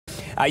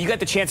You got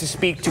the chance to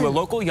speak to a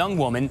local young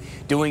woman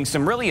doing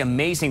some really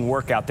amazing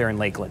work out there in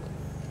Lakeland.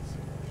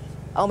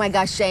 Oh my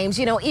gosh, James,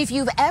 you know, if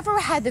you've ever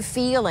had the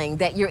feeling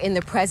that you're in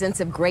the presence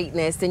of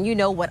greatness, then you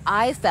know what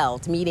I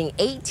felt meeting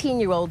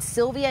 18-year-old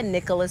Sylvia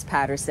Nicholas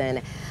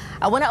Patterson.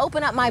 I want to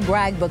open up my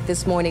brag book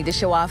this morning to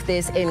show off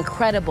this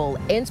incredible,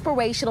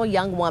 inspirational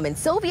young woman.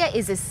 Sylvia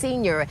is a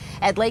senior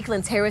at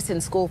Lakeland's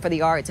Harrison School for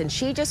the Arts, and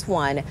she just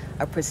won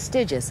a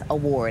prestigious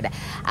award.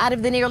 Out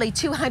of the nearly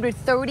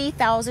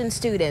 230,000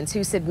 students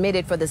who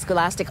submitted for the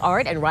Scholastic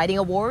Art and Writing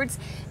Awards,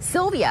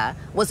 Sylvia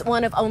was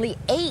one of only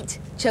 8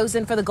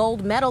 chosen for the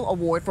Gold Medal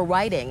Award for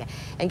writing.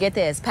 And get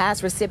this,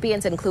 past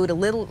recipients include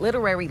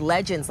literary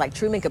legends like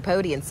Truman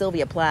Capote and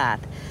Sylvia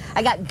Plath.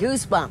 I got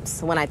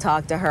goosebumps when I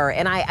talked to her,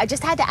 and I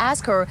just had to ask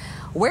her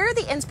where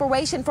the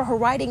inspiration for her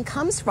writing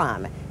comes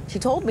from. She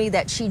told me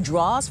that she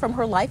draws from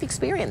her life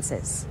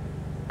experiences.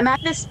 I'm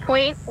at this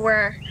point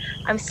where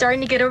I'm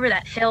starting to get over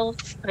that hill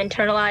of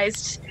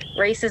internalized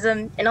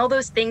racism and all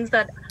those things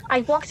that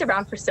I walked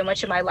around for so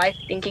much of my life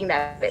thinking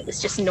that it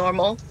was just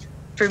normal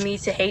for me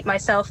to hate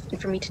myself and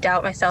for me to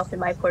doubt myself in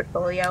my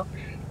portfolio.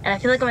 And I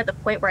feel like I'm at the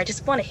point where I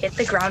just want to hit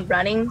the ground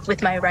running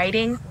with my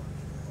writing.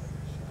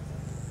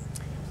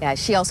 Yeah,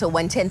 she also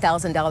won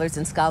 $10,000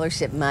 in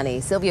scholarship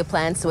money. Sylvia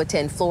plans to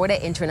attend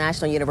Florida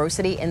International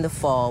University in the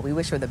fall. We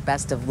wish her the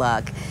best of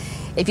luck.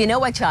 If you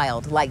know a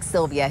child like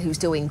Sylvia who's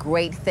doing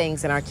great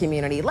things in our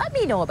community, let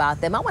me know about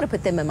them. I want to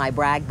put them in my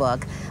brag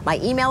book. My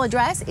email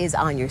address is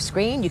on your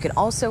screen. You can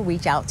also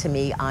reach out to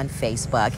me on Facebook.